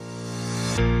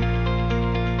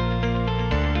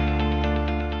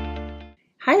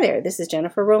Hi there, this is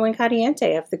Jennifer Rowland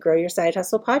Cadiente of the Grow Your Side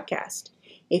Hustle podcast.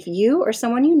 If you or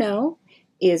someone you know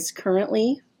is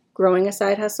currently growing a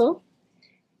side hustle,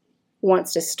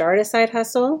 wants to start a side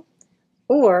hustle,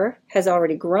 or has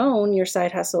already grown your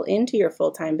side hustle into your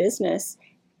full-time business,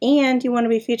 and you want to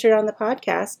be featured on the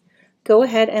podcast, go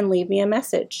ahead and leave me a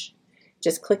message.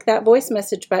 Just click that voice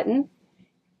message button,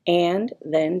 and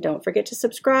then don't forget to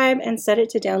subscribe and set it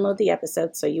to download the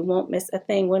episode so you won't miss a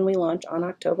thing when we launch on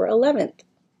October 11th.